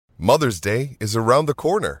Mother's Day is around the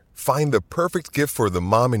corner. Find the perfect gift for the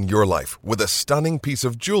mom in your life with a stunning piece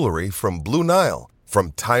of jewelry from Blue Nile.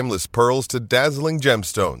 From timeless pearls to dazzling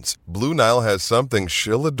gemstones, Blue Nile has something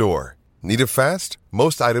she'll adore. Need it fast?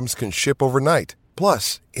 Most items can ship overnight.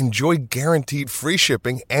 Plus, enjoy guaranteed free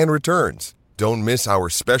shipping and returns. Don't miss our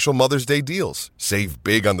special Mother's Day deals. Save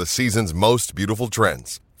big on the season's most beautiful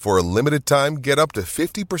trends. For a limited time, get up to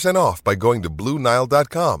 50% off by going to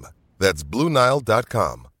BlueNile.com. That's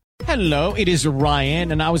BlueNile.com. Hello, it is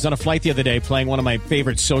Ryan, and I was on a flight the other day playing one of my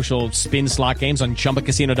favorite social spin slot games on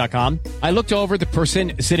ChumbaCasino.com. I looked over at the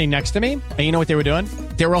person sitting next to me, and you know what they were doing?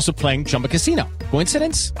 They were also playing Chumba Casino.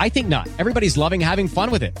 Coincidence? I think not. Everybody's loving having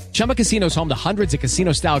fun with it. Chumba Casino is home to hundreds of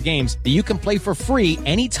casino-style games that you can play for free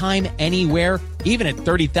anytime, anywhere, even at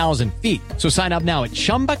 30,000 feet. So sign up now at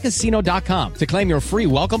ChumbaCasino.com to claim your free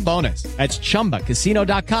welcome bonus. That's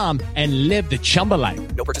ChumbaCasino.com and live the Chumba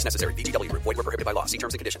life. No purchase necessary. VGW. Void where prohibited by law. See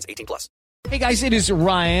terms and conditions. 18+. Hey guys, it is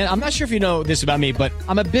Ryan. I'm not sure if you know this about me, but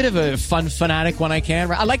I'm a bit of a fun fanatic when I can.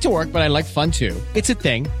 I like to work, but I like fun too. It's a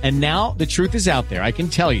thing. And now the truth is out there. I can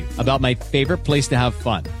tell you about my favorite place to have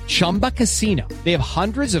fun. Chumba Casino. They have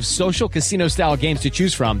hundreds of social casino style games to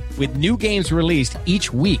choose from with new games released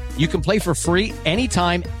each week. You can play for free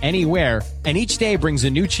anytime, anywhere. And each day brings a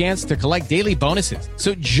new chance to collect daily bonuses.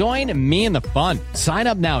 So join me in the fun. Sign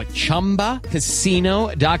up now at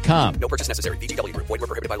ChumbaCasino.com. No purchase necessary. VGW. Void where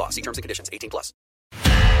prohibited by law. See terms and conditions. 18+.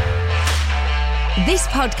 This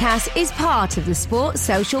podcast is part of the Sports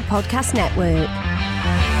Social Podcast Network.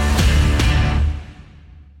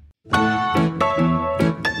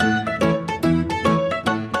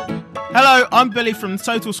 Hello, I'm Billy from the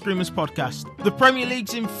Total Screamers podcast. The Premier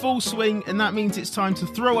League's in full swing, and that means it's time to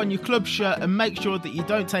throw on your club shirt and make sure that you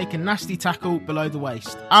don't take a nasty tackle below the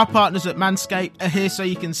waist. Our partners at Manscaped are here so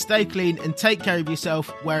you can stay clean and take care of yourself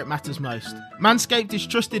where it matters most. Manscaped is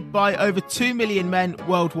trusted by over 2 million men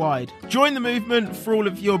worldwide. Join the movement for all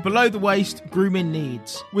of your below-the-waist grooming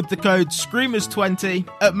needs with the code SCREAMERS20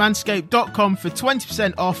 at manscaped.com for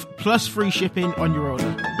 20% off plus free shipping on your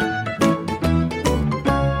order.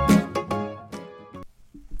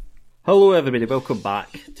 Hello everybody, welcome back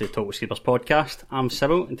to Total Screamers podcast. I'm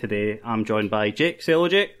Cyril and today I'm joined by Jake. Say hello,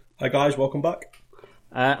 Jake. Hi guys, welcome back.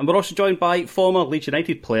 And we're also joined by former Leeds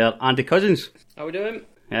United player Andy Cousins. How we doing?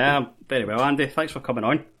 Yeah, very well Andy, thanks for coming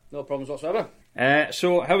on. No problems whatsoever.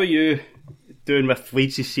 So how are you doing with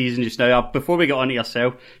Leeds this season just now? Before we get on to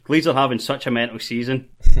yourself, Leeds are having such a mental season.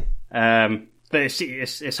 But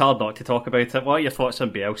it's hard not to talk about it. What are your thoughts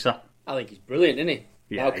on Bielsa? I think he's brilliant, isn't he?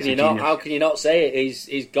 Yeah, how can you not say it?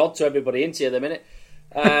 He's God to everybody into at the minute.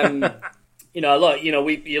 You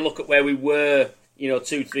look at where we were,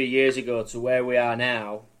 2-3 years ago to where we are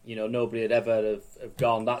now. Nobody had ever have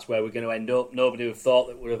gone. That's where we're going to end up. Nobody would have thought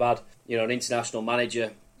that we'd have had, an international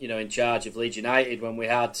manager, in charge of Leeds United when we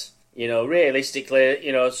had,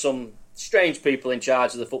 realistically, some strange people in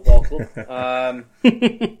charge of the football club,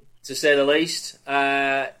 to say the least.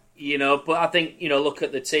 But I think, look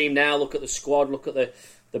at the team now, look at the squad, look at the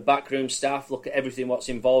backroom staff, look at everything what's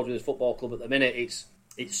involved with the football club at the minute. It's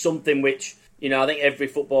something which, I think every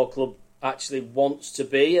football club actually wants to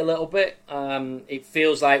be a little bit. It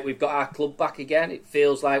feels like we've got our club back again. It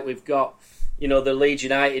feels like we've got, the Leeds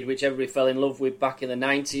United, which everybody fell in love with back in the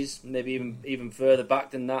 90s, maybe even further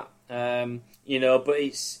back than that. But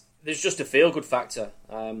there's just a feel-good factor,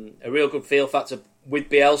 a real good feel factor with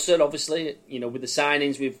Bielsa, obviously, with the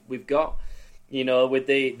signings we've got, with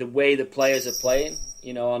the way the players are playing,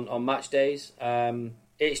 on match days.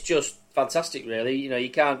 It's just fantastic, really.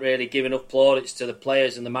 You can't really give enough plaudits to the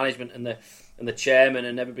players and the management and the chairman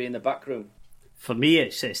and everybody in the back room. For me,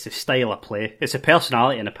 it's the style of play. It's the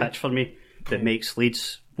personality in the pitch for me that makes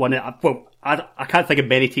Leeds one. I can't think of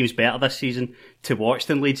many teams better this season to watch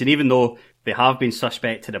than Leeds. And even though they have been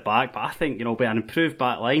suspect to the back, but I think, with an improved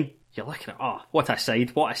back line, you're looking at, what a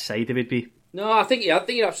side it would be. No, I think you're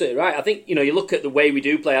absolutely right. I think, you look at the way we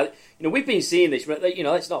do play. We've been seeing this,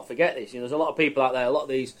 let's not forget this. There's a lot of people out there, a lot of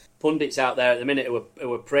these pundits out there at the minute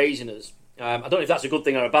who are praising us. I don't know if that's a good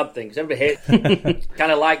thing or a bad thing, because everybody hates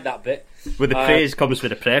kind of like that bit. With the praise comes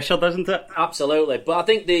with the pressure, doesn't it? Absolutely. But I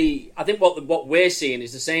think what we're seeing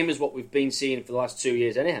is the same as what we've been seeing for the last 2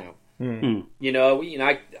 years anyhow. I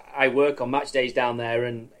work on match days down there,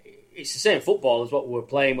 and it's the same football as what we were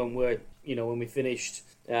playing when we finished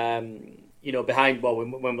behind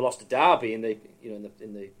when we lost to Derby in the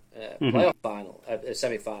playoff final,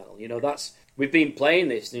 semi-final. We've been playing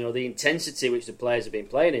this. The intensity which the players have been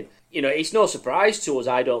playing in. It's no surprise to us.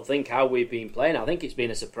 I don't think how we've been playing. I think it's been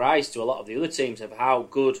a surprise to a lot of the other teams of how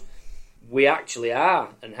good we actually are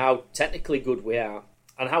and how technically good we are.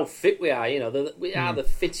 and how fit we are. We are the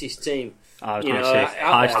fittest team. I was going to say,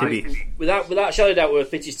 has to be. Without a shadow of doubt, we're the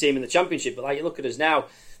fittest team in the Championship. But you look at us now,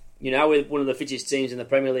 we're one of the fittest teams in the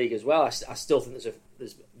Premier League as well. I still think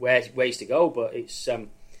there's ways to go, but it's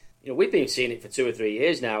we've been seeing it for 2 or 3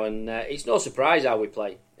 years now, and it's no surprise how we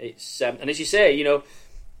play. It's and as you say,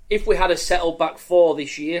 if we had a settled back four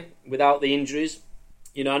this year without the injuries,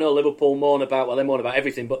 I know Liverpool moan about, they moan about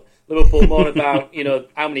everything, but Liverpool moan about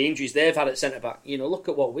how many injuries they've had at centre back. Look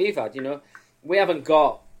at what we've had. We haven't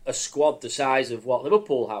got a squad the size of what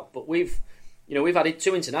Liverpool have, but we've had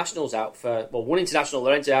 2 internationals out one international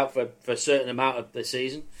Llorente out for a certain amount of the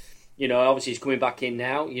season. Obviously he's coming back in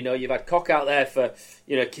now. You've had Koch out there for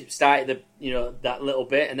started that little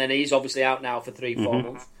bit, and then he's obviously out now for 3-4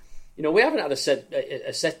 months. We haven't had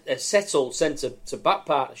a settled centre to back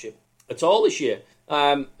partnership at all this year.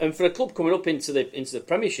 And for a club coming up into the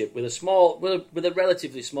Premiership with a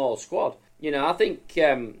relatively small squad, I think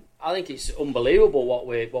it's unbelievable what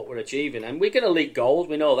we're achieving, and we're going to leak goals.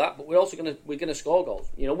 We know that, but we're also going to score goals.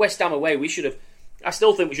 West Ham away, I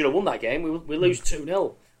still think we should have won that game. We lose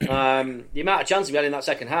 2-0. The amount of chances we had in that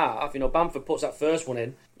second half, Bamford puts that first one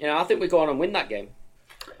in. I think we go on and win that game.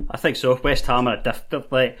 I think so. West Ham are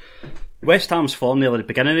different. West Ham's form there at the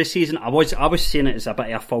beginning of the season, I was seeing it as a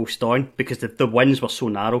bit of a false dawn because the wins were so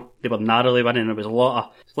narrow. They were narrowly winning. There was a lot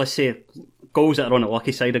of, let's say, goals that are on the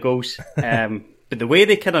lucky side of goals. But the way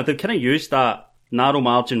they kind of used that narrow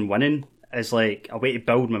margin winning as like a way to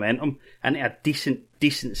build momentum into a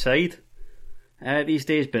decent side these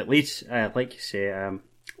days. But Leeds, like you say,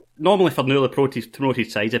 normally for newly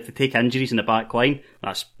promoted sides, if they take injuries in the back line,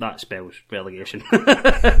 that spells relegation.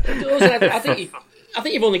 I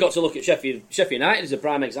think you've only got to look at Sheffield United as a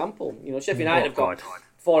prime example. Sheffield United have got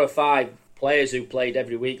 4 or 5 players who played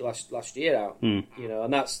every week last year out. And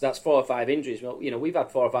that's 4 or 5 injuries. Well, we've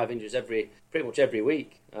had 4 or 5 injuries pretty much every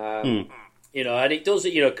week. And it does.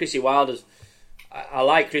 Chrissy Wilder's. I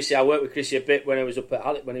like Chrissy. I worked with Chrissy a bit when he was at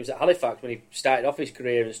Halifax, when he started off his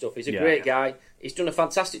career and stuff. He's a great guy. He's done a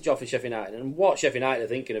fantastic job for Sheffield United. And what Sheffield United are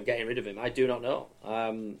thinking of getting rid of him, I do not know.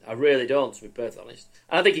 I really don't, to be perfectly honest.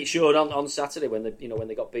 And I think it showed on Saturday when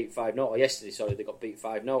they got beat 5-0, or yesterday, sorry, they got beat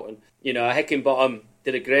 5-0. And Heckingbottom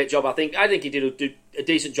did a great job. I think he did a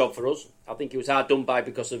decent job for us. I think he was hard done by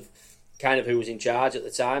because of kind of who was in charge at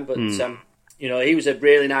the time, but. He was a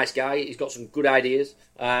really nice guy. He's got some good ideas.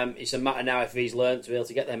 It's a matter now if he's learned to be able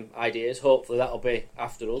to get them ideas. Hopefully that'll be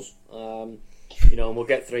after us. And we'll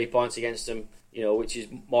get 3 points against them, which is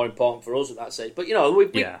more important for us at that stage. But, we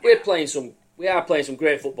are playing some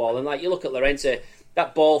great football. And like you look at Llorente,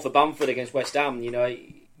 that ball for Bamford against West Ham,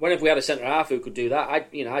 when have we had a centre-half who could do that? I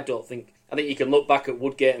think you can look back at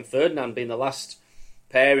Woodgate and Ferdinand being the last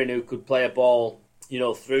pairing who could play a ball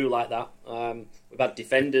through like that. We've had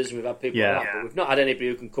defenders and we've had people like that, but we've not had anybody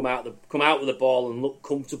who can come out with the ball and look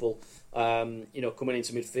comfortable, coming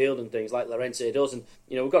into midfield and things like Llorente does. And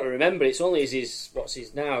we've got to remember it's only his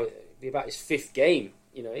 5th game.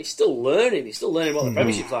 He's still learning. He's still learning what the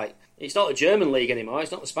Premiership's like. It's not the German league anymore.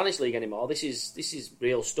 It's not the Spanish league anymore. This is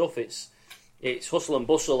real stuff. It's hustle and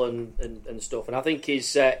bustle and stuff. And I think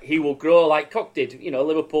he will grow like Koch did.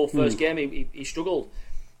 Liverpool first game he struggled.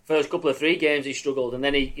 First couple of 3 games he struggled, and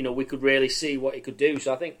then we could really see what he could do.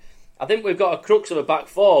 So I think we've got a crux of a back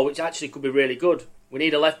 4, which actually could be really good. We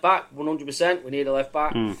need a left back, 100%. We need a left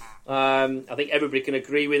back. I think everybody can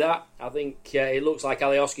agree with that. I think it looks like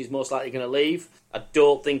Alioski is most likely going to leave. I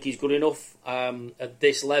don't think he's good enough at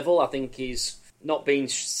this level. I think he's not being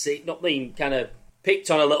kind of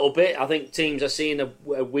picked on a little bit. I think teams are seeing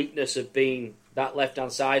a weakness of being that left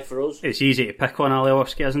hand side for us. It's easy to pick on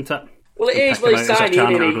Alioski, isn't it? Well, it is. Well, he's tiny.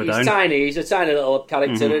 He's tiny. He's a tiny little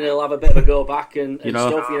character, and he'll have a bit of a go back and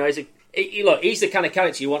stuff. He's the kind of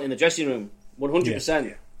character you want in the dressing room, 100%.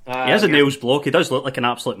 He has a nails bloke. He does look like an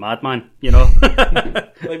absolute madman. We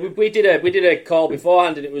did a call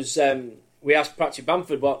beforehand, and it was we asked Patrick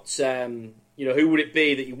Bamford what who would it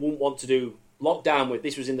be that you wouldn't want to do lockdown with.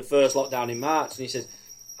 This was in the first lockdown in March, and he said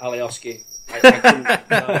Alioski. I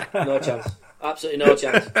couldn't, no chance, absolutely no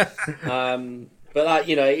chance. But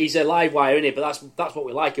he's a live wire, isn't he? But that's what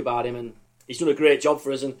we like about him, and he's done a great job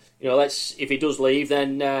for us. And if he does leave,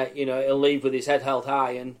 then he'll leave with his head held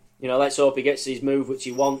high, and let's hope he gets his move which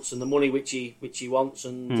he wants and the money which he wants,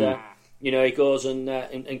 and he goes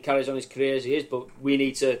and carries on his career as he is. But we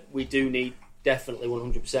do need definitely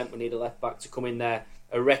 100%. We need a left back to come in there,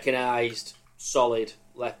 a recognised, solid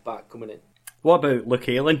left back coming in. What about Luke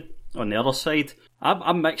Ayling on the other side?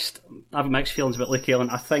 I'm mixed. I have mixed feelings about Luke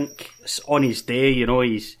Ayling. I think on his day, he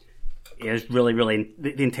is really, really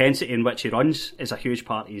the intensity in which he runs is a huge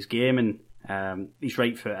part of his game, and His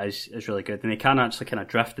right foot is really good, and he can actually kind of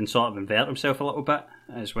drift and sort of invert himself a little bit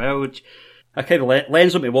as well, which I kind of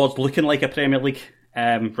lends him towards looking like a Premier League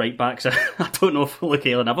right back. So I don't know if Luke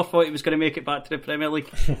Ayling ever thought he was going to make it back to the Premier League.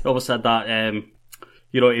 He always said that,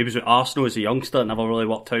 he was at Arsenal as a youngster, it never really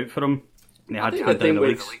worked out for him. And he had to go down the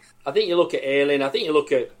leagues. I think you look at Ayling, I think you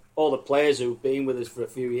look at all the players who've been with us for a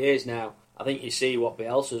few years now. I think you see what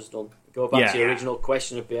Bielsa's done. Go back to the original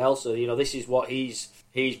question of Bielsa. This is what he's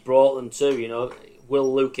brought them to.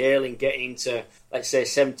 Will Luke Ayling get into, let's say,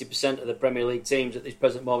 70% of the Premier League teams at this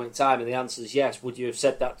present moment in time? And the answer is yes. Would you have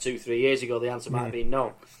said that 2-3 years ago? The answer might have been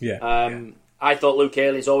no. I thought Luke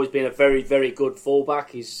Ayling's always been a very, very good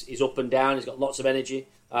fullback. He's up and down. He's got lots of energy.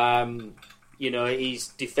 His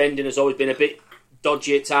defending has always been a bit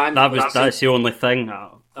dodgy at times. That's the only thing.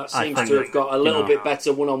 That seems to have got a little bit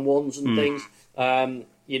better one-on-ones and things.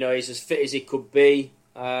 He's as fit as he could be.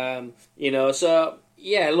 Look,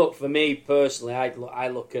 for me personally, I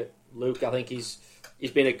look at Luke. I think he's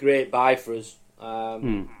been a great buy for us.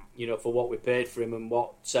 For what we paid for him and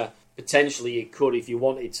what potentially you could if you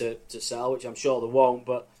wanted to sell, which I'm sure they won't.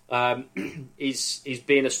 But he's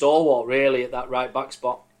been a stalwart really at that right back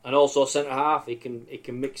spot, and also centre half. He can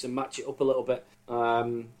mix and match it up a little bit.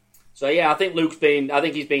 I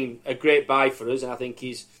think he's been a great buy for us, and I think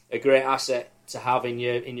he's a great asset to have in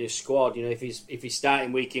your squad. If he's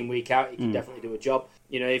starting week in, week out, he can definitely do a job.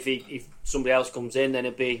 If somebody else comes in, then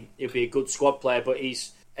he'll be a good squad player. But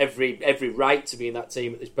he's every right to be in that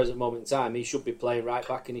team at this present moment in time. He should be playing right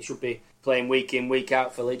back, and he should be playing week in, week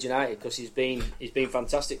out for Leeds United, because he's been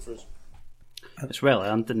fantastic for us. It's well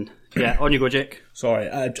earned. And on you go, Jake. Sorry,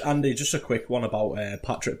 Andy. Just a quick one about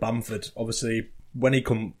Patrick Bamford. Obviously, when he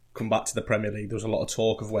come back to the Premier League, there was a lot of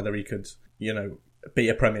talk of whether he could, be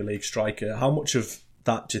a Premier League striker. How much of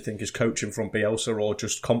that do you think is coaching from Bielsa, or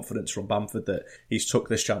just confidence from Bamford that he's took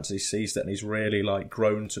this chance, he's seized it, and he's really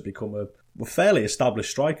grown to become a fairly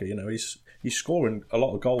established striker? He's scoring a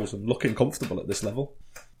lot of goals and looking comfortable at this level.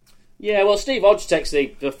 Yeah, well, Steve Hodge takes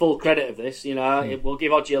the full credit of this. We'll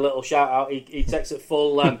give Hodge a little shout out. He takes it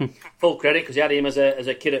full credit because he had him as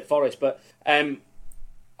a kid at Forest. But I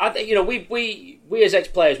think we as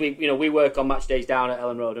ex-players we work on match days down at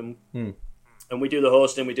Ellen Road and we do the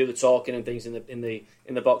hosting, we do the talking and things in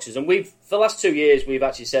the boxes. And for the last 2 years we've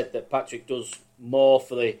actually said that Patrick does more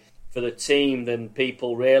for the team than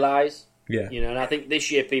people realise. Yeah. And I think this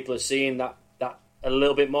year people are seeing that a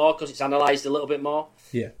little bit more because it's analysed a little bit more.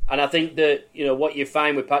 Yeah. And I think that what you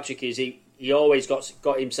find with Patrick is he always got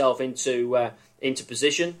himself into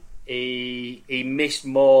position. He missed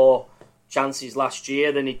more chances last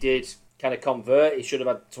year than he did kind of convert. He should have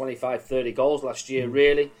had 25-30 goals last year,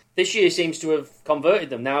 really. This year seems to have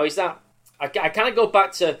converted them. Now, is that... I kind of go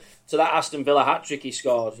back to that Aston Villa hat-trick he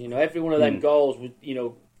scored. Every one of them goals was,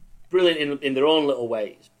 brilliant in their own little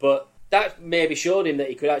ways. But that maybe showed him that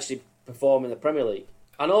he could actually perform in the Premier League.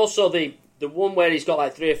 And also the one where he's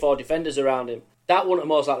got 3 or 4 defenders around him, that wouldn't have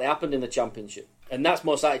most likely happened in the Championship. And that's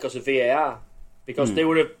most likely because of VAR. Because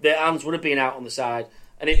their hands would have been out on the side,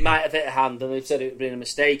 and it might have hit a hand, and they've said it would have been a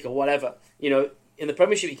mistake or whatever. In the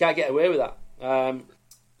Premiership, you can't get away with that. And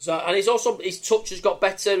it's also his touch has got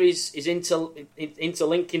better. His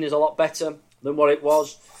interlinking is a lot better than what it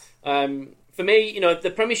was. For me,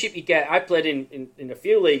 the Premiership you get. I played in a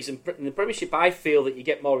few leagues, and in the Premiership, I feel that you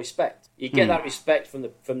get more respect. You get that respect from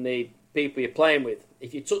the people you're playing with.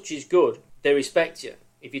 If your touch is good, they respect you.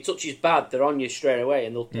 If your touch is bad, they're on you straight away,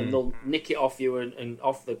 and they'll nick it off you and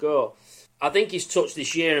off the go. I think his touch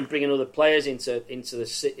this year and bringing other players into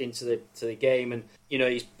the game, and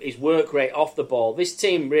his work rate off the ball. This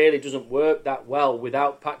team really doesn't work that well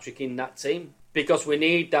without Patrick in that team, because we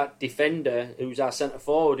need that defender who's our centre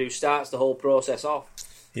forward who starts the whole process off.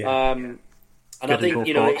 Yeah. And I think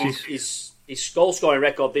his goal scoring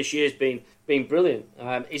record this year has been brilliant.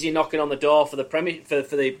 Is he knocking on the door for the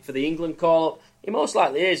for the England call? He most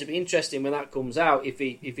likely is. It'd be interesting when that comes out if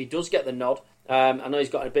he does get the nod. I know he's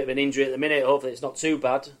got a bit of an injury at the minute. Hopefully it's not too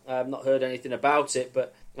bad. I've not heard anything about it,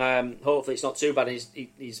 but hopefully it's not too bad.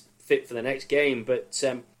 He's fit for the next game. But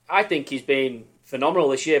I think he's been phenomenal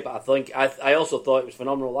this year. But I also thought it was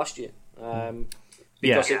phenomenal last year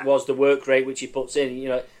because it was the work rate which he puts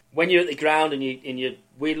in. When you're at the ground and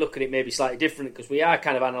we look at it maybe slightly different because we are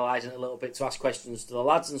kind of analysing it a little bit to ask questions to the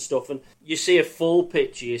lads and stuff. And you see a full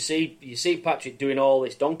picture. You see Patrick doing all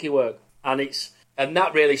this donkey work, and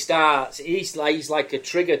that really starts. He's like a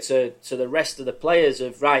trigger to the rest of the players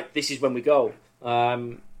of, right, this is when we go.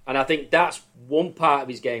 And I think that's one part of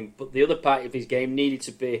his game. But the other part of his game needed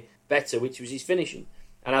to be better, which was his finishing.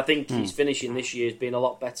 And I think his finishing this year has been a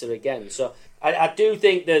lot better again. So I do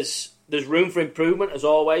think there's room for improvement, as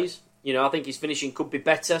always. I think his finishing could be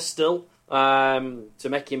better still to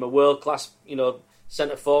make him a world class,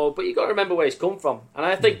 centre forward. But you've got to remember where he's come from. And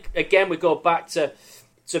I think again we go back to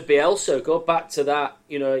Bielsa, go back to that.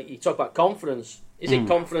 You talk about confidence. Is it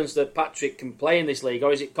confidence that Patrick can play in this league,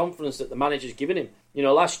 or is it confidence that the manager's given him?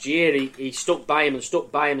 Last year he stuck by him and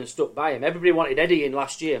stuck by him and stuck by him. Everybody wanted Eddie in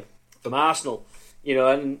last year from Arsenal,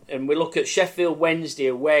 and we look at Sheffield Wednesday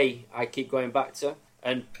away. I keep going back to,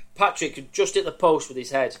 and Patrick had just hit the post with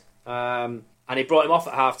his head, and he brought him off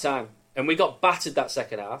at half time, and we got battered that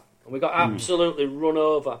second half, and we got absolutely run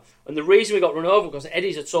over. And the reason we got run over because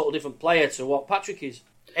Eddie's a total different player to what Patrick is.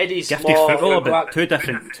 Eddie's gifted more footballer, but two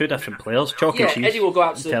different players. Chalk and cheese. Eddie will go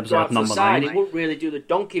out to the side. 9. He won't really do the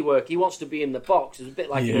donkey work. He wants to be in the box. It's a bit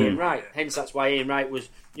like Ian Wright. Hence, that's why Ian Wright was,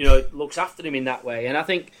 looks after him in that way. And I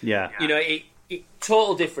think, it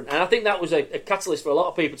total different. And I think that was a catalyst for a lot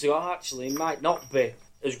of people to go, actually, he might not be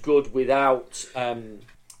as good without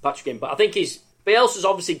Patrick in. But I think Bielsa's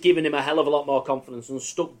obviously given him a hell of a lot more confidence and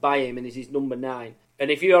stuck by him, and he's number 9. And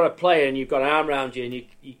if you're a player and you've got an arm around you and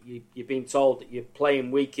you're being told that you're playing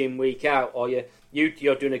week in, week out, or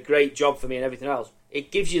you're doing a great job for me and everything else, it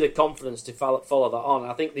gives you the confidence to follow that on.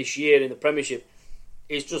 I think this year in the Premiership,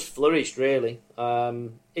 he's just flourished, really.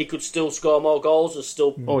 He could still score more goals. There's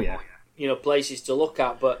still places to look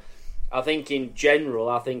at. But I think in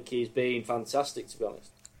general, he's been fantastic, to be honest.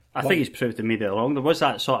 I think he's proved to me that wrong. There was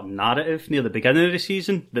that sort of narrative near the beginning of the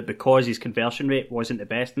season that because his conversion rate wasn't the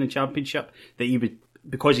best in the Championship, that he would,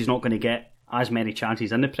 because he's not going to get as many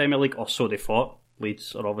chances in the Premier League, or so they thought.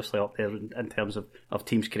 Leeds are obviously up there in terms of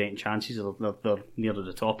teams creating chances. They're near to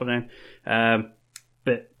the top around.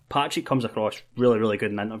 But Patrick comes across really, really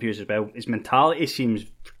good in interviews as well. His mentality seems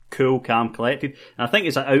cool, calm, collected. And I think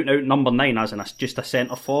he's an out-and-out number 9 as just a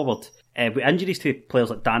centre forward. With injuries to players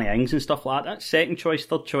like Danny Ings and stuff like that, second choice,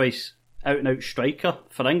 third choice, out-and-out striker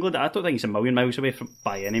for England. I don't think he's a million miles away from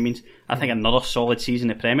by any means. I think another solid season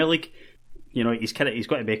in the Premier League. He's got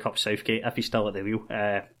to make up Southgate if he's still at the wheel.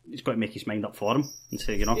 He's got to make his mind up for him and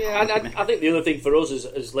say, Yeah, and I think the other thing for us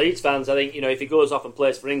as Leeds fans, I think if he goes off and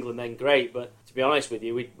plays for England, then great. But to be honest with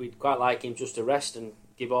you, we'd quite like him just to rest and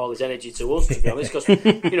give all his energy to us, to be honest. Because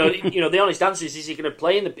the honest answer is he going to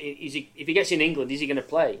play if he gets in England, is he going to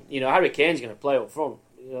play? Harry Kane's going to play up front.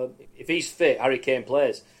 If he's fit, Harry Kane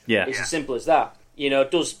plays. Yeah, it's as simple as that.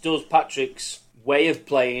 Does Patrick's way of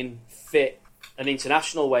playing fit an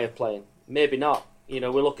international way of playing? Maybe not. We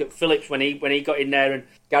look at Phillips when he got in there, and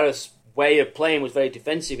Gareth's way of playing was very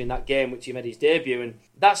defensive in that game, which he made his debut, and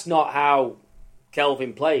that's not how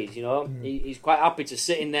Kelvin plays. He's quite happy to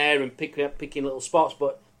sit in there and picking little spots,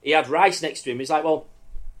 but he had Rice next to him. He's like, well,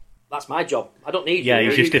 that's my job. I don't need you. Yeah,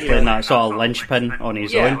 he's used to playing that sort of linchpin on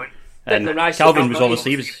his own. And Kelvin was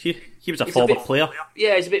obviously he was a forward player.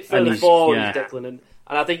 Yeah, he's a bit further forward, Declan, and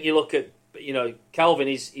I think you look at Kelvin.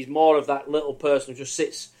 He's more of that little person who just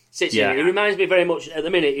sits in. He reminds me very much at the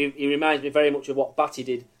minute. He reminds me very much of what Batty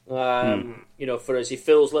did. For us, he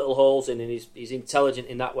fills little holes in, and he's intelligent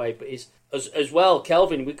in that way. But he's as well,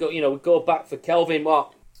 Kelvin. We go back for Kelvin.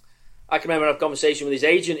 What I can remember, I had a conversation with his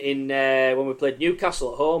agent in when we played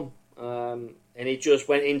Newcastle at home, and he just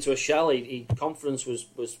went into a shell. He confidence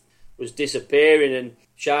was disappearing, and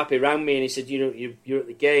Sharpie rang me and he said, you're at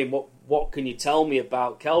the game. What can you tell me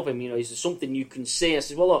about Kelvin? Is there something you can see? I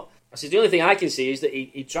said, well, look. The only thing I can see is that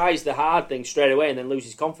he tries the hard thing straight away and then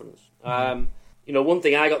loses confidence. One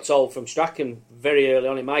thing I got told from Strachan very early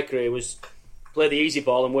on in my career was play the easy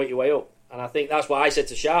ball and work your way up. And I think that's what I said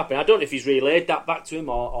to Sharp. And I don't know if he's relayed that back to him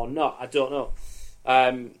or not. I don't know.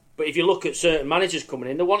 But if you look at certain managers coming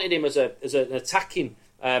in, they wanted him as an attacking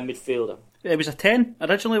midfielder. It was a 10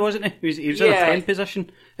 originally, wasn't he? He was in a 10 position.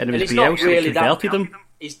 And it was Bielsa who converted him.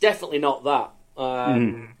 He's definitely not that.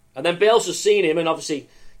 And then Bielsa's seen him, and obviously...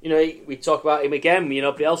 we talk about him again.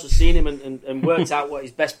 Bielsa's seen him and worked out what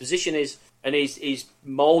his best position is, and he's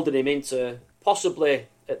moulded him into possibly,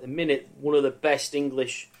 at the minute, one of the best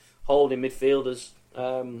English holding midfielders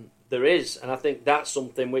there is. And I think that's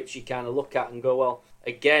something which you kind of look at and go, well,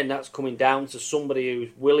 again, that's coming down to somebody who's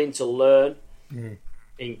willing to learn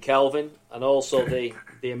in Kelvin, and also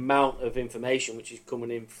the amount of information which is coming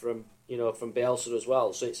in from Bielsa as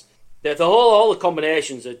well. So it's all the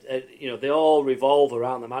combinations they all revolve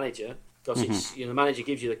around the manager, because it's the manager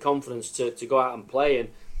gives you the confidence to go out and play, and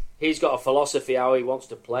he's got a philosophy how he wants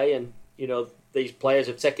to play, and these players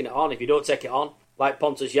have taken it on. If you don't take it on, like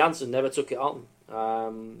Pontus Jansson never took it on.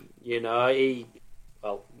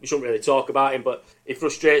 We shouldn't really talk about him, but it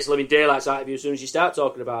frustrates living daylights out of you as soon as you start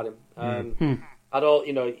talking about him.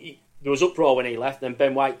 There was uproar when he left, then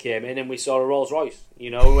Ben White came in and we saw a Rolls Royce. We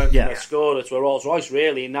went from a Skoda to a Rolls Royce,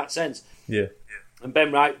 really, in that sense. Yeah. And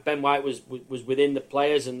Ben White was within the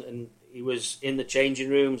players, and he was in the changing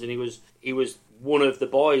rooms, and he was one of the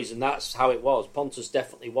boys, and that's how it was. Pontus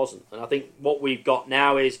definitely wasn't. And I think what we've got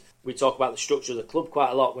now is we talk about the structure of the club quite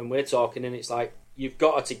a lot when we're talking, and it's like you've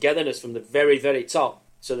got a togetherness from the very, very top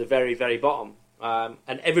to the very, very bottom.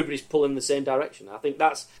 And everybody's pulling in the same direction. I think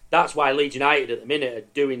that's why Leeds United at the minute are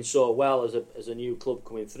doing so well as a new club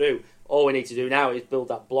coming through. All we need to do now is build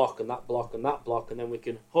that block and that block and that block, and then we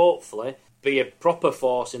can hopefully be a proper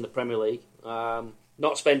force in the Premier League.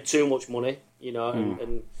 Not spend too much money,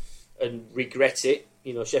 and regret it.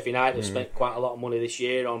 Sheffield United have spent quite a lot of money this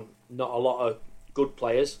year on not a lot of good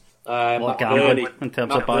players. Matt Burnley, in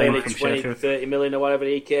terms of buying from 20-30 million or whatever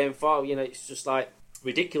he came for. It's just like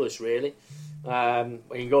ridiculous, really. When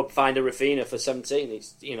you go find a Rafinha for 17,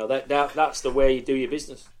 it's that's the way you do your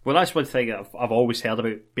business. Well, that's one thing I've always heard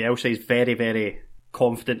about Bielsa. He's very, very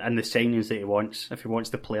confident in the signings that he wants. If he wants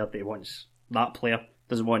the player that he wants, that player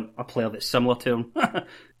doesn't want a player that's similar to him.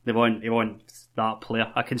 He wants that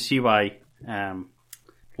player. I can see why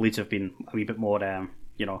Leeds have been a wee bit more,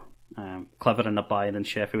 clever in their buying than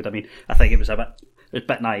Sheffield. I mean, I think it was a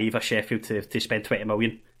bit naive of Sheffield to spend 20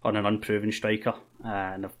 million on an unproven striker,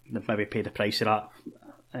 and they've maybe paid the price of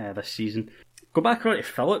that this season. Go back around to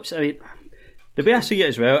Phillips. I mean, the way I see it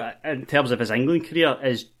as well, in terms of his England career,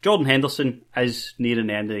 is Jordan Henderson is nearing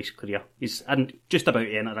the end of his career. He's just about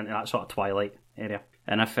to enter into that sort of twilight area.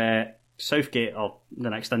 And if Southgate or the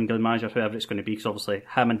next England manager, whoever it's going to be, because obviously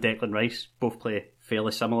him and Declan Rice both play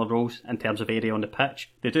fairly similar roles in terms of area on the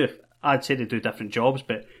pitch. I'd say they do different jobs,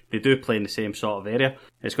 but they do play in the same sort of area.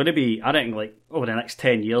 It's going to be, I think, like over the next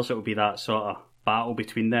 10 years, it will be that sort of battle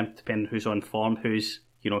between them, depending who's on form, who's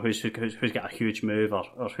got a huge move,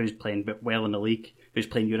 or who's playing well in the league, who's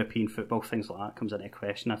playing European football, things like that comes into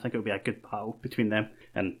question. I think it'll be a good battle between them.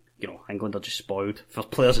 And, England are just spoiled for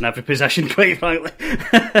players in every position, quite frankly.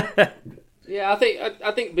 Yeah, I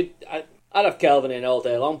think I'd have Kelvin in all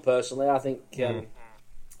day long, personally. I think the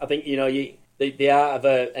art of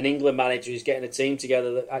an England manager is getting a team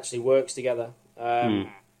together that actually works together,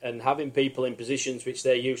 and having people in positions which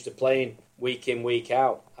they're used to playing week in, week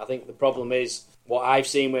out. I think the problem is what I've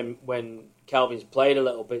seen when Kelvin's played a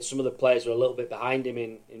little bit, some of the players are a little bit behind him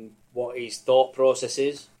in what his thought process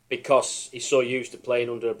is, because he's so used to playing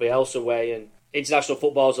under a Bielsa way, and international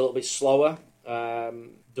football is a little bit slower.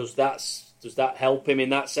 Does that help him in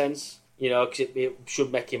that sense? Because it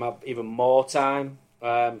should make him have even more time.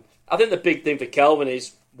 I think the big thing for Kelvin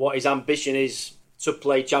is what his ambition is to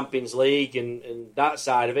play Champions League and that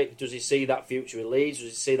side of it. Does he see that future with Leeds? Does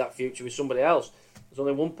he see that future with somebody else? There's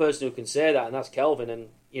only one person who can say that, and that's Kelvin. And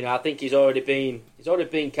I think he's already been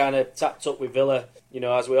kind of tapped up with Villa,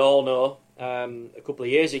 as we all know, a couple of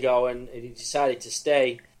years ago, and he decided to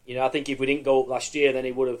stay. I think if we didn't go up last year, then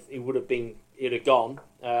he'd have gone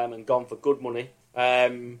and gone for good money.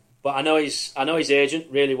 But I know his agent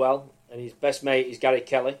really well, and his best mate is Gary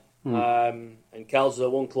Kelly. And Kel's a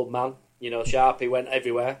one club man. Sharpie went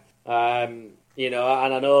everywhere. And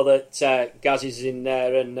I know that Gaz is in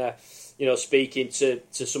there and speaking to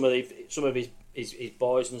some of his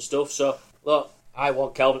boys and stuff. So look, I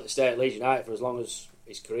want Kelvin to stay at Leeds United for as long as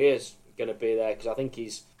his career's going to be there, because I think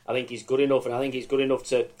he's good enough, and I think he's good enough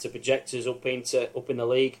to project us up in the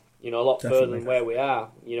league. A lot further than where we are.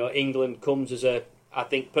 England comes I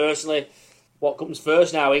think personally, what comes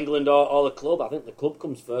first now, England or the club? I think the club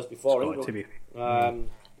comes first before England.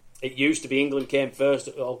 It used to be England came first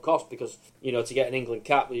at all costs, because to get an England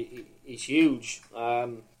cap is huge.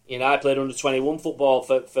 I played under 21 football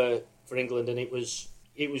for England, and it was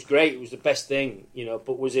great. It was the best thing,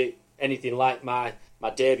 But was it anything like my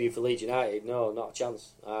debut for Leeds United? No, not a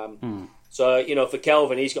chance. So for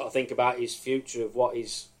Kelvin, he's got to think about his future, of what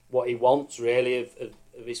he wants really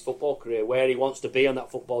of his football career, where he wants to be on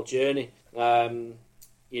that football journey. Does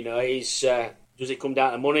it come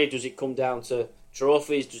down to money? Does it come down to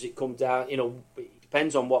trophies? Does it come down, it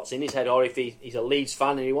depends on what's in his head, or if he's a Leeds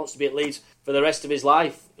fan and he wants to be at Leeds for the rest of his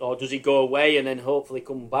life, or does he go away and then hopefully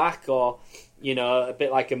come back, or a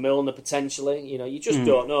bit like a Milner potentially. You just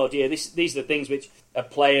don't know, do you? These are the things which a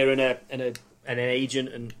player and an agent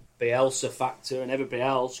and Bielsa factor and everybody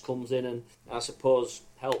else comes in and I suppose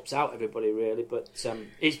helps out everybody really. But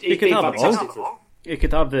he's been fantastic for us. You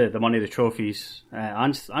could have the money, the trophies,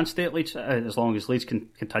 and stay at Leeds as long as Leeds can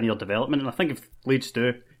continue their development. And I think if Leeds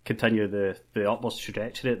do continue the upwards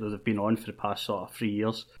trajectory that they've been on for the past sort of 3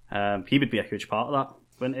 years, he would be a huge part of that.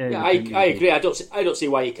 I agree. I don't see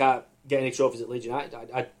why you can't get any trophies at Leeds United.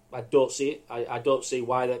 I don't see it. I don't see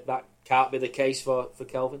why that can't be the case for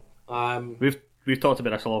Kelvin. We've talked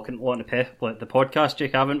about this a lot on the podcast,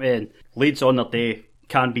 Jake, haven't we? And Leeds on their day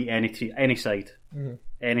can beat any side.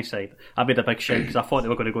 Any side. I made a big shout because I thought they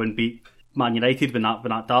were going to go and beat Man United when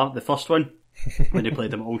the first one, when they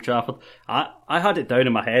played them at Old Trafford. I had it down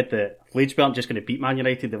in my head that Leeds weren't just going to beat Man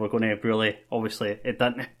United, they were going to really, obviously it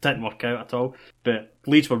didn't work out at all, but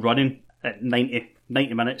Leeds were running at 90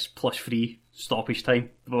 minutes plus free stoppage time.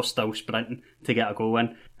 They were still sprinting to get a goal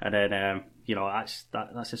in, and then that's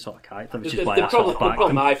the sort of character, which is why I sort of backed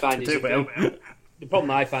them to do well. The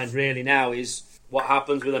problem I find really now is what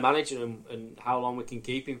happens with the manager and how long we can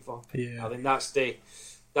keep him for. Yeah. I think that's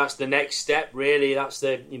the next step, really. That's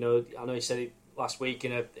I know he said it last week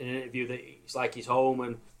in an interview that it's like his home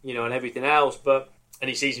and and everything else, and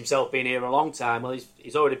he sees himself being here a long time. Well,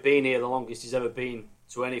 he's already been here the longest he's ever been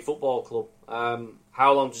to any football club.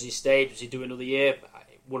 How long does he stay? Does he do another year?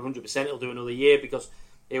 100% he'll do another year, because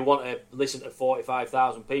he'll want to listen to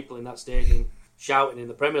 45,000 people in that stadium shouting in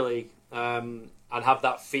the Premier League, and have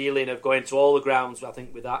that feeling of going to all the grounds, I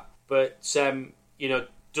think, with that. But,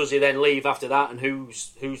 does he then leave after that, and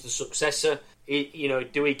who's the successor?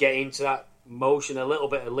 Do we get into that motion a little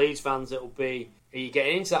bit of Leeds fans? Are you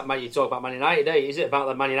getting into that, you talk about Man United, eh? Is it about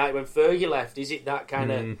the Man United when Fergie left? Is it that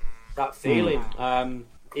kind of that feeling?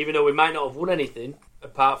 Even though we might not have won anything,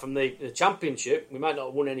 apart from the Championship, we might not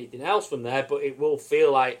have won anything else from there, but it will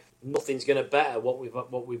feel like nothing's going to better what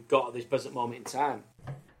we've got at this present moment in time.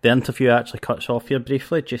 The interview actually cuts off here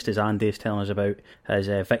briefly, just as Andy is telling us about his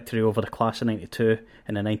victory over the class of '92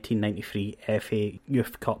 in the 1993 FA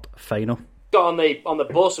Youth Cup final. Got on the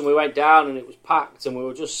bus and we went down and it was packed, and we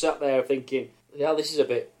were just sat there thinking, yeah, this is a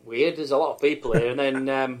bit weird. There's a lot of people here. And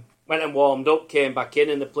then went and warmed up, came back in,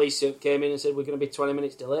 and the police came in and said we're going to be 20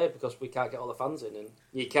 minutes delayed because we can't get all the fans in. And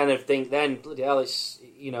you kind of think then, bloody hell, it's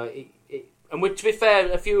and to be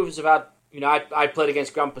fair, a few of us have had. I played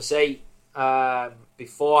against Grand Passy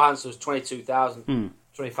beforehand, so it was 22,000,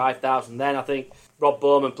 25,000 then. I think Rob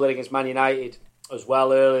Bowman played against Man United as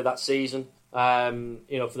well earlier that season. For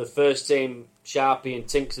the first team, Sharpie and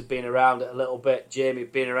Tinks had been around it a little bit. Jamie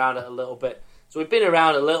had been around it a little bit. So we've been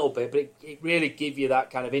around a little bit, but it really gives you that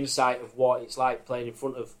kind of insight of what it's like playing in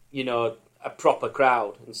front of, a proper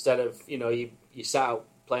crowd instead of, you sat out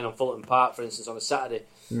playing on Fulton Park, for instance, on a Saturday.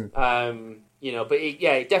 But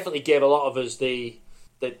it definitely gave a lot of us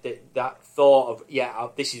that thought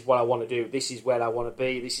of, this is what I want to do. This is where I want to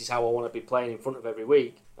be. This is how I want to be playing in front of every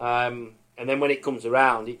week. And then when it comes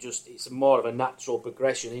around, it's more of a natural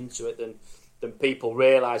progression into it than people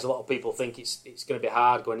realise. A lot of people think it's going to be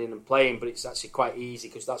hard going in and playing, but it's actually quite easy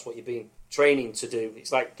because that's what you've been training to do.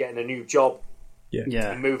 It's like getting a new job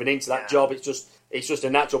and moving into that job. It's just a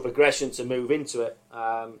natural progression to move into it.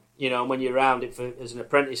 And when you're around it as an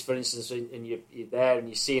apprentice, for instance, and you're there and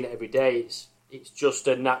you're seeing it every day, it's just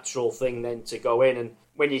a natural thing then to go in. And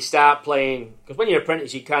when you start playing, because when you're an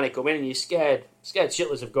apprentice, you kind of come in and you're scared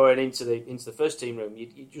shitless of going into the first team room.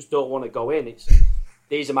 You just don't want to go in.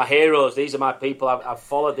 These are my heroes. These are my people I've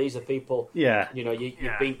followed. These are people.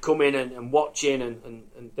 You've been coming and watching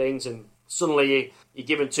and things, and suddenly you're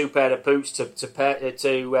given two pair of boots to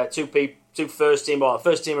two first team or a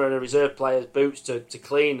first teamer and a reserve player's boots to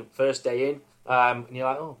clean first day in. And you're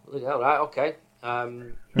like, oh, all right, okay.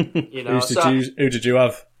 Who did you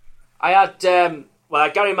have? I had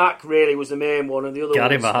Gary Mack really was the main one, and the other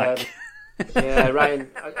Gary ones, Mack. Ryan.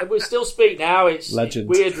 We still speak now. It's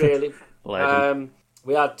weird, really. Legend.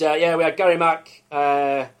 We had Gary Mack.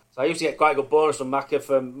 So I used to get quite a good bonus from Macca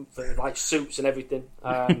for like suits and everything.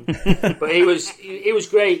 But he was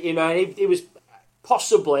great. He was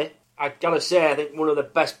possibly, I gotta say, I think one of the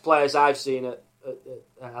best players I've seen at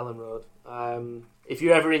Ellen Road. If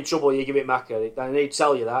you're ever in trouble, you give it Macca, and he'd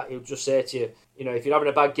tell you that. He'll just say to you, if you're having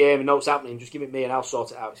a bad game and know what's happening, just give it me and I'll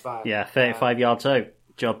sort it out. It's fine. Yeah, 35 yards out.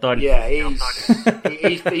 Job done. Yeah, he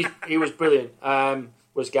was brilliant.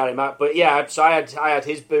 Was Gary Mack, but yeah, so I had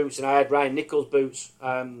his boots and I had Ryan Nichols' boots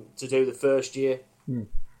to do the first year, and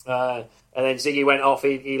then Ziggy went off.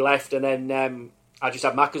 He left, and then I just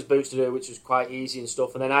had Macca's boots to do, which was quite easy and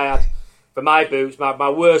stuff. And then I had, for my boots, my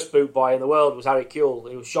worst boot boy in the world was Harry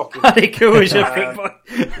Kuehl. It was shocking. Harry Kuehl was your boot boy.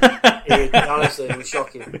 Honestly, it was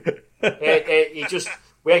shocking.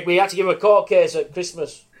 We had to give him a court case at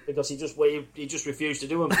Christmas because he just refused to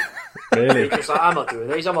do them. Really? He was like, I'm not doing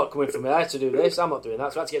these. I'm not coming from there to do this. I'm not doing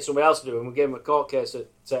that. So I had to get somebody else to do them. We gave him a court case at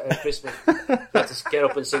Christmas. We had to get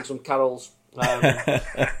up and sing some carols.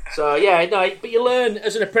 But you learn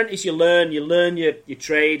as an apprentice. You learn your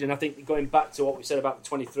trade, and I think going back to what we said about the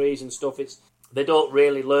 23s and stuff, they don't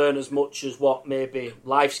really learn as much as what maybe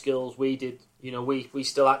life skills we did. We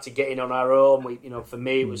still had to get in on our own. For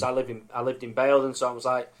me, it was I lived in Baildon, so I was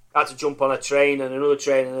like, I had to jump on a train and another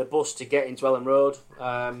train and a bus to get into Ellen Road.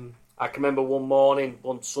 I can remember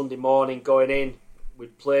one Sunday morning going in.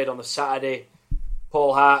 We'd played on the Saturday.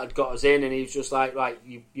 Paul Hart had got us in, and he was just like, right,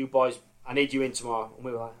 you boys, I need you in tomorrow. And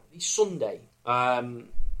we were like, it's Sunday. Can't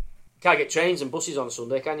get trains and buses on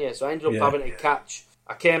Sunday, can you? So I ended up having to catch.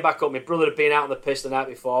 I came back up. My brother had been out on the piss the night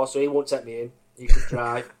before, so he wouldn't take me in. He could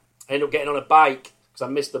drive. I ended up getting on a bike because I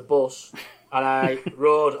missed the bus, and I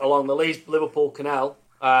rode along the Leeds-Liverpool Canal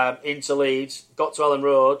into Leeds, got to Ellen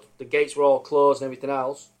Road. The gates were all closed and everything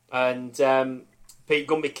else. And Pete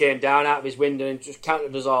Gumby came down out of his window and just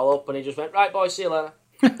counted us all up, and he just went, right, boys, see you later.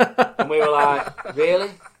 And we were like, really?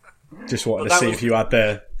 Just wanted to see if you had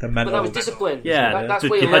the mental... But that was discipline. Yeah, that's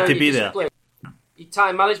where you you learn had to be your there. discipline. Your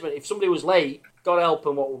time management. If somebody was late, God help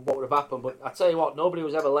them, what would have happened. But I tell you what, nobody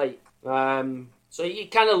was ever late. So you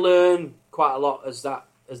kind of learn quite a lot as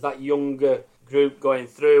that younger group going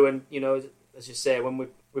through. And, you know, as you say, when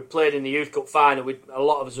we played in the Youth Cup final, a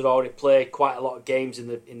lot of us had already played quite a lot of games in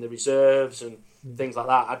the reserves and things like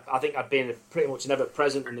that. I think I'd been pretty much never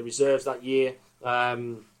present in the reserves that year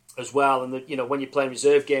as well. And you know, when you're playing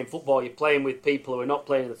reserve game football, you're playing with people who are not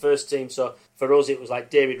playing in the first team. So for us, it was like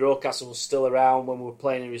David Rocastle was still around when we were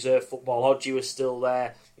playing in reserve football. Hodgie was still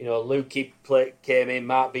there. You know, Lukey came in,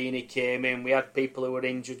 Mark Beanie came in. We had people who were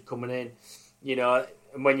injured coming in. You know.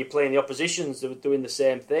 And when you're playing the oppositions, they were doing the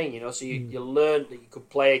same thing, you know. So you learned that you could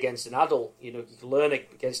play against an adult. You know, you could learn it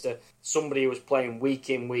against somebody who was playing week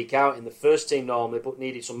in, week out in the first team normally, but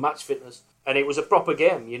needed some match fitness. And it was a proper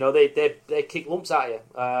game, you know. They kick lumps at you,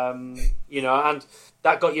 you know, and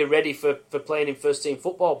that got you ready for playing in first team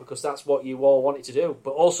football because that's what you all wanted to do. But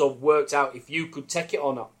also worked out if you could take it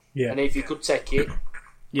or not. Yeah. And if you could take it,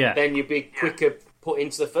 then you'd be quicker put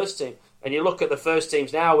into the first team. And you look at the first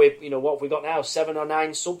teams now, with, you know, what have we got now? 7 or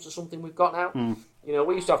 9 subs or something we've got now. You know,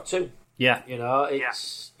 we used to have 2. Yeah. You know,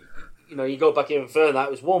 it's, you know, you go back even further than that,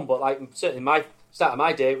 it was 1, but like certainly my start of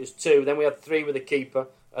my day, it was 2. Then we had 3 with the keeper,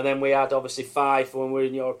 and then we had obviously 5 for when we were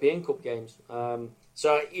in European Cup games.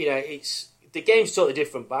 So, you know, the game's totally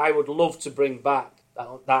different, but I would love to bring back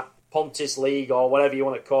that Pontus League or whatever you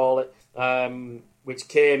want to call it, which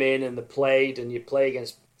came in and they played, and you play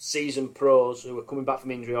against seasoned pros who were coming back from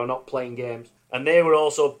injury or not playing games, and they were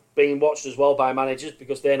also being watched as well by managers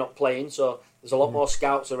because they're not playing, so there's a lot more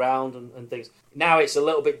scouts around and things. Now it's a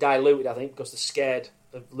little bit diluted, I think, because they're scared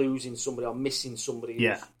of losing somebody or missing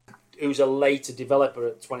somebody who's a later developer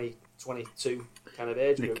at 20, 22 kind of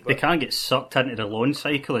age group. They can get sucked into the loan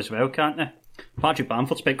cycle as well, can't they? Patrick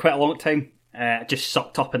Bamford spent quite a long time just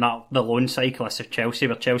sucked up in the loan cycle as of Chelsea,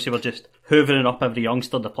 where Chelsea were just hoovering up every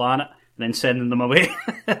youngster on the planet and then sending them away.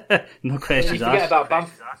 No questions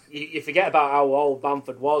asked. You forget about how old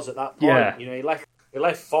Bamford was at that point. Yeah. You know, he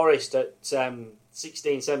left Forest at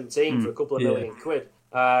 16, 17 for a couple of million quid.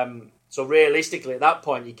 So realistically, at that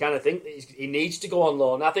point, you kind of think that he needs to go on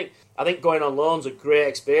loan. I think going on loan's a great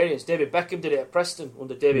experience. David Beckham did it at Preston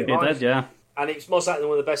under David Moyes. He did, yeah. And it's most likely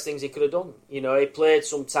one of the best things he could have done. You know, he played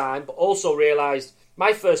some time, but also realised.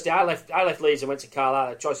 My first day, I left Leeds and went to Carlisle. I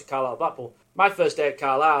had a choice of Carlisle, Blackpool. My first day at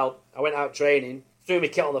Carlisle, I went out training, threw my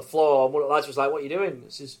kit on the floor, and one of the lads was like, "What are you doing?" I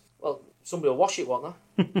says, "Well, somebody will wash it, won't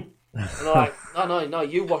they?" And they're like, "No,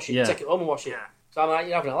 you wash it. Take it home and wash it." So I'm like,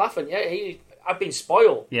 "You're having a laugh," and I've been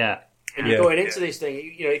spoiled. Yeah. And you're going into this thing,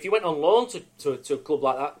 you know, if you went on loan to a club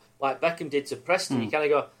like that, like Beckham did to Preston, you kind of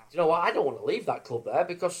go, you know what, I don't want to leave that club there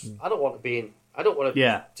because I don't want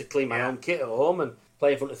to clean my own kit at home and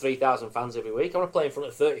play in front of 3,000 fans every week. I want to play in front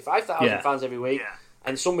of 35,000 fans every week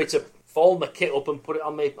and somebody to fold my kit up and put it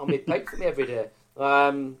on my plate for me every day.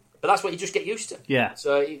 But that's what you just get used to. Yeah.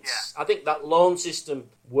 So I think that loan system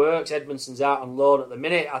works. Edmondson's out on loan at the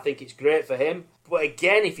minute. I think it's great for him. But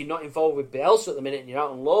again, if you're not involved with Bielsa at the minute and you're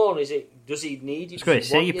out on loan, does he need you? I was going to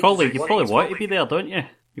say, you probably want to be there, don't you?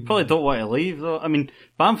 You probably don't want to leave, though. I mean,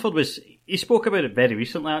 Bamford he spoke about it very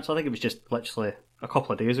recently, actually. I think it was just literally a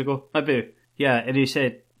couple of days ago. Maybe, yeah, and he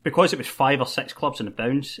said, because it was 5 or 6 clubs in the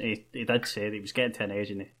bounce, he did say that he was getting to an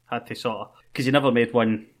age and he had to sort of, because he never made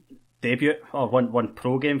one debut or one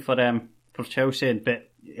pro game for Chelsea, but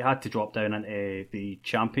he had to drop down into the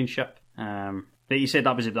Championship. But he said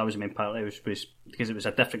that was the main part. It was because it was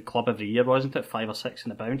a different club every year, wasn't it? 5 or 6 in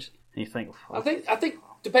the bounce. And you think, I think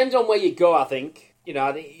depends on where you go. I think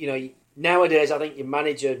nowadays I think your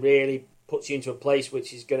manager really puts you into a place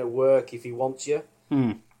which is going to work if he wants you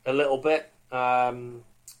a little bit. And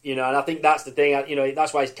I think that's the thing.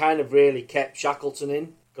 That's why he's kind of really kept Shackleton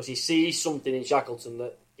in, because he sees something in Shackleton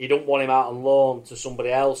that he don't want him out on loan to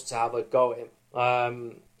somebody else to have a go at him.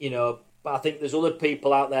 But I think there's other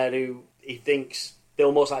people out there who he thinks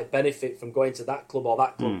they'll most likely benefit from going to that club or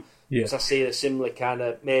that club. Because I see a similar kind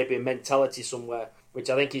of maybe mentality somewhere. which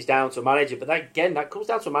I think is down to a manager. But that comes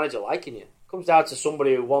down to a manager liking you. It comes down to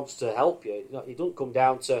somebody who wants to help you. It doesn't come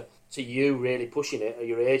down to you really pushing it or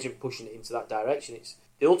your agent pushing it into that direction. It's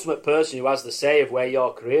the ultimate person who has the say of where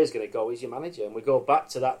your career is going to go is your manager. And we go back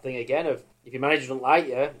to that thing again of if your manager doesn't like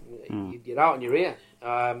you, you're out on your ear.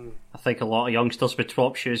 I think a lot of youngsters would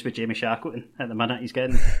swap shoes with Jamie Shackleton at the minute. He's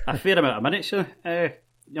getting a fair amount of minutes,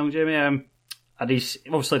 young Jamie. And he's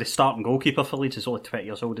obviously the starting goalkeeper for Leeds. He's only 20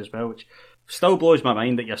 years old as well, which still blows my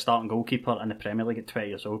mind that you're starting goalkeeper in the Premier League at 20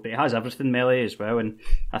 years old. But he has everything, Melly, as well. And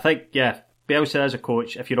I think, Bielsa as a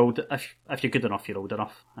coach, if you're good enough, you're old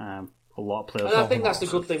enough. A lot of players. And I think that's the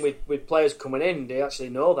good thing with players coming in. They actually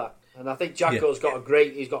know that. And I think Jacko's got a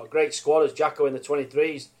great squad as Jacko in the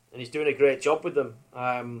 23s, and he's doing a great job with them.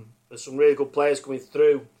 There's some really good players coming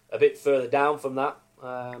through a bit further down from that.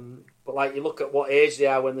 But like you look at what age they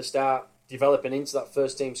are when they start developing into that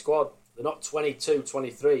first team squad. They're not 22,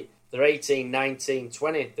 23. They're 18, 19,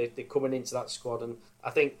 20. They're coming into that squad. And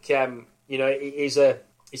I think, it's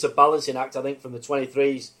a balancing act, I think, from the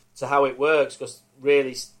 23s to how it works, because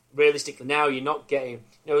realistically now you're not getting...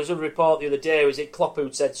 there was a report the other day, was it Klopp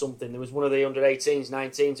who'd said something? There was one of the under 18s,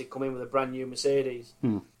 19s had come in with a brand new Mercedes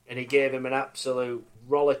and he gave him an absolute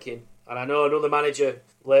rollicking. And I know another manager,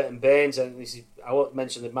 Leighton Baines, and I won't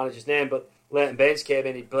mention the manager's name, but Leighton Baines came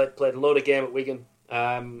in, he played a load of game at Wigan,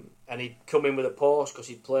 and he'd come in with a Porsche because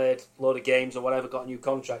he'd played a load of games or whatever, got a new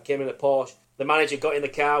contract, came in a Porsche. The manager got in the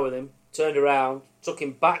car with him, turned around, took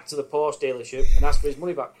him back to the Porsche dealership and asked for his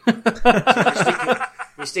money back.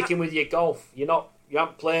 You're sticking with your golf. You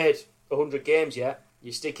haven't played 100 games yet.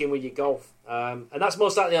 You're sticking with your golf. And that's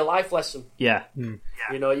most likely a life lesson. Yeah.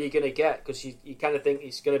 You're going to get, because you kind of think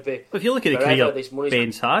it's going to be... If you look at the career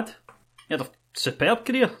Baines had, he had a superb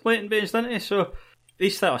career, Leighton Baines, didn't he? So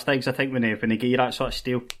these sort of things, I think, when they get you that sort of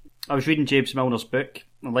steal. I was reading James Milner's book,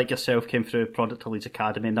 and like yourself, came through product of Leeds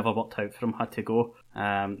Academy, never worked out for him, had to go.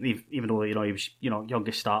 Even though he was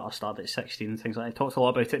youngest starter, started at 16 and things like that. He talks a lot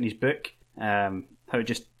about it in his book. How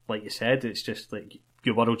just like you said, it's just like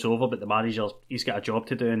your world's over, but the manager, he's got a job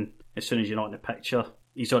to do, and as soon as you're not in the picture,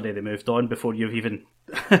 he's already moved on before you've even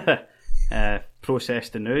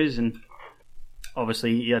processed the news. And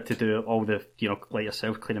obviously you had to do all the, like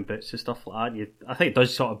yourself, cleaning boots and stuff like that. I think it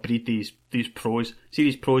does sort of breed these pros. See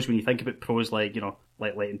these pros, when you think about pros like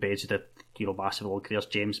Leighton Baines did, massive long careers,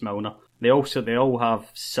 James Milner. They all have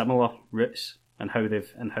similar roots and how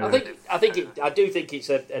they've I do think it's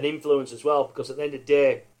an influence as well, because at the end of the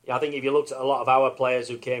day, I think if you looked at a lot of our players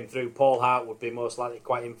who came through, Paul Hart would be most likely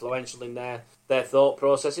quite influential in their thought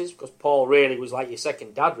processes, because Paul really was like your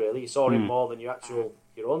second dad, really. You saw him more than your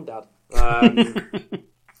own dad.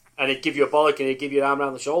 And he'd give you a bollock and he'd give you an arm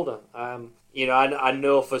around the shoulder. I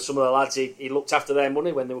know for some of the lads, he looked after their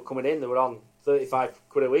money when they were coming in. They were on 35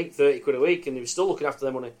 quid a week, 30 quid a week, and he was still looking after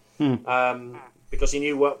their money. Because he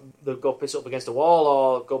knew what they'd go piss up against a wall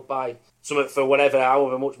or go buy something for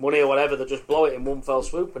however much money or whatever, they'd just blow it in one fell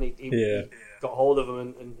swoop, and he got hold of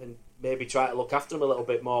them and maybe try to look after them a little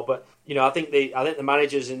bit more. But I think the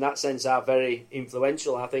managers in that sense are very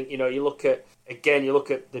influential. I think you look at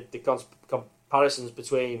the comparisons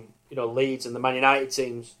between Leeds and the Man United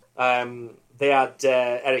teams. They had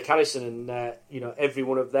Eric Harrison, and every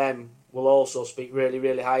one of them will also speak really,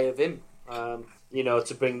 really high of him.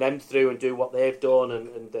 To bring them through and do what they've done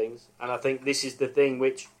and things. And I think this is the thing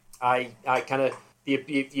which I kind of, your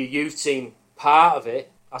youth team part of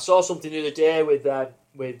it. I saw something the other day with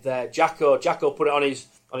Jacko. Jacko put it on his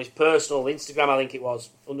personal Instagram, I think it was,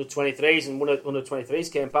 under 23s, and one of under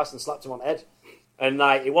 23s came past and slapped him on the head. And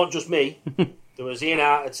it wasn't just me. There was Ian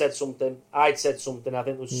Hart had said something, I'd said something, I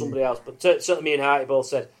think there was somebody else, but certainly me and Harty both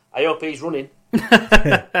said, I hope he's running.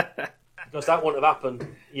 Because that wouldn't have happened.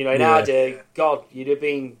 In our day, God, you'd have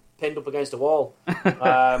been pinned up against a wall.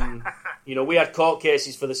 We had court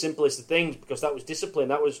cases for the simplest of things, because that was discipline.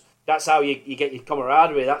 That's how you get your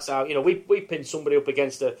camaraderie. That's how we pinned somebody up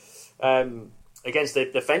against the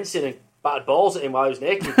fencing and battered balls at him while he was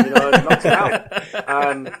naked. And knocked him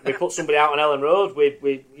out. We put somebody out on Ellen Road.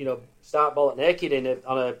 We start ball at naked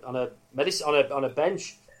on a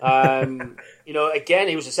bench. Again,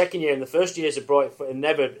 he was the second year, and the first years had brought it, and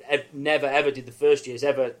never ever did the first years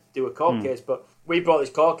ever do a court case. But we brought this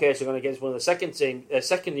court case on against one of the second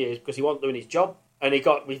years, because he wasn't doing his job, and he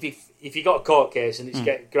got if you got a court case and it's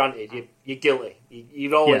granted, you're guilty.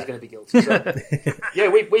 You're always going to be guilty. So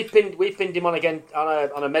we pinned him on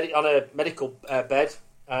a medical bed,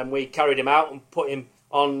 and we carried him out and put him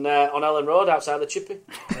on Ellen Road outside the Chippy.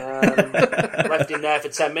 Left him there for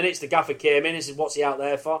 10 minutes. The gaffer came in and said, "What's he out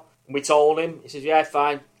there for?" And we told him. He says, "Yeah,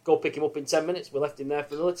 fine. Go pick him up in 10 minutes." We left him there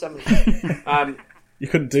for another 10 minutes. You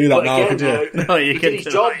couldn't do that But now, again, could you? No, you he couldn't did his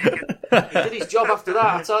do job. that. He did his job after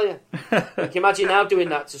that, I tell you. Like, imagine now doing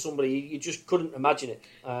that to somebody. You just couldn't imagine it.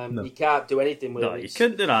 You can't do anything with No, it. you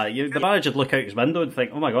couldn't do that. The manager would look out his window and think,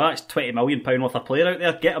 oh my God, that's £20 million worth of player out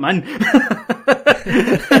there. Get him in.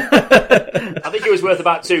 I think it was worth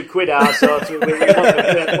about £2, so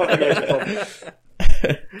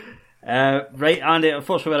right, Andy,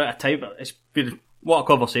 unfortunately we're out of time, but it's been what a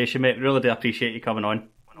conversation, mate. Really do appreciate you coming on.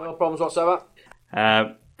 No problems whatsoever.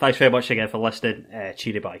 Thanks very much again for listening.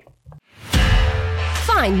 Cheery bye.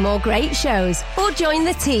 Find more great shows or join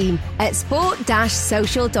the team at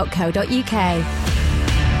sport-social.co.uk.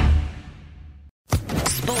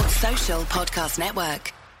 Sports Social Podcast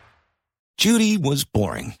Network. Judy was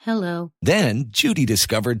boring. Hello. Then Judy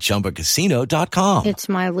discovered ChumbaCasino.com. It's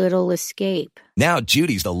my little escape. Now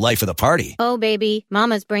Judy's the life of the party. Oh, baby,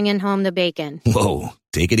 mama's bringing home the bacon. Whoa,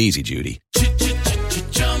 take it easy, Judy.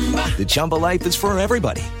 The Chumba life is for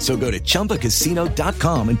everybody. So go to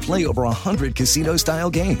ChumbaCasino.com and play over 100 casino-style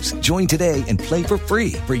games. Join today and play for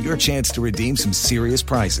free for your chance to redeem some serious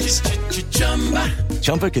prizes.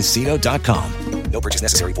 ChumbaCasino.com. No purchase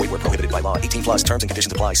necessary. Void where prohibited by law. 18+ terms and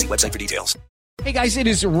conditions apply. See website for details. Hey guys, it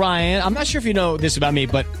is Ryan. I'm not sure if you know this about me,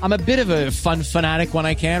 but I'm a bit of a fun fanatic when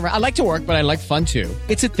I can. I like to work, but I like fun too.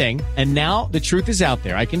 It's a thing. And now the truth is out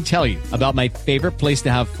there. I can tell you about my favorite place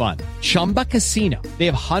to have fun. Chumba Casino. They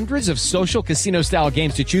have hundreds of social casino style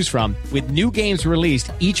games to choose from with new games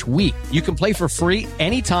released each week. You can play for free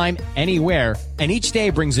anytime, anywhere. And each day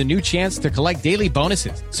brings a new chance to collect daily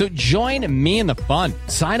bonuses. So join me in the fun.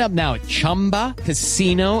 Sign up now at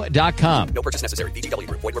ChumbaCasino.com. No purchase necessary. VGW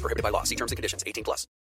Group. Void where prohibited by law. See terms and conditions. 18+.